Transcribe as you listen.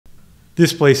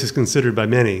This place is considered by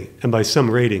many, and by some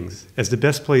ratings, as the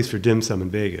best place for dim sum in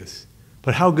Vegas.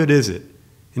 But how good is it?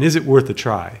 And is it worth a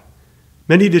try?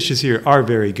 Many dishes here are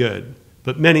very good,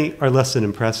 but many are less than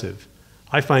impressive.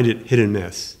 I find it hit and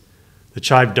miss. The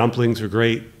chive dumplings were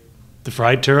great. The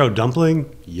fried taro dumpling?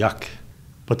 Yuck.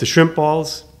 But the shrimp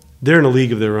balls? They're in a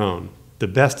league of their own. The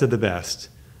best of the best.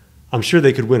 I'm sure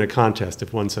they could win a contest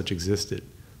if one such existed.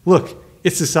 Look,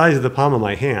 it's the size of the palm of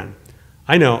my hand.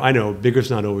 I know, bigger's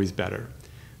not always better.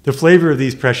 The flavor of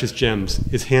these precious gems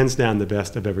is hands down the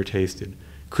best I've ever tasted.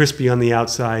 Crispy on the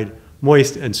outside,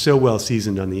 moist and so well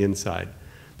seasoned on the inside.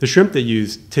 The shrimp they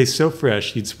use tastes so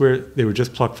fresh you'd swear they were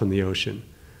just plucked from the ocean.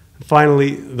 And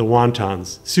finally, the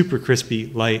wontons, super crispy,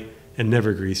 light, and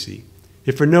never greasy.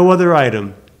 If for no other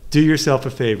item, do yourself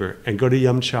a favor and go to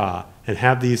Yum Cha and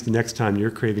have these the next time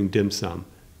you're craving dim sum.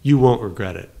 You won't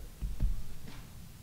regret it.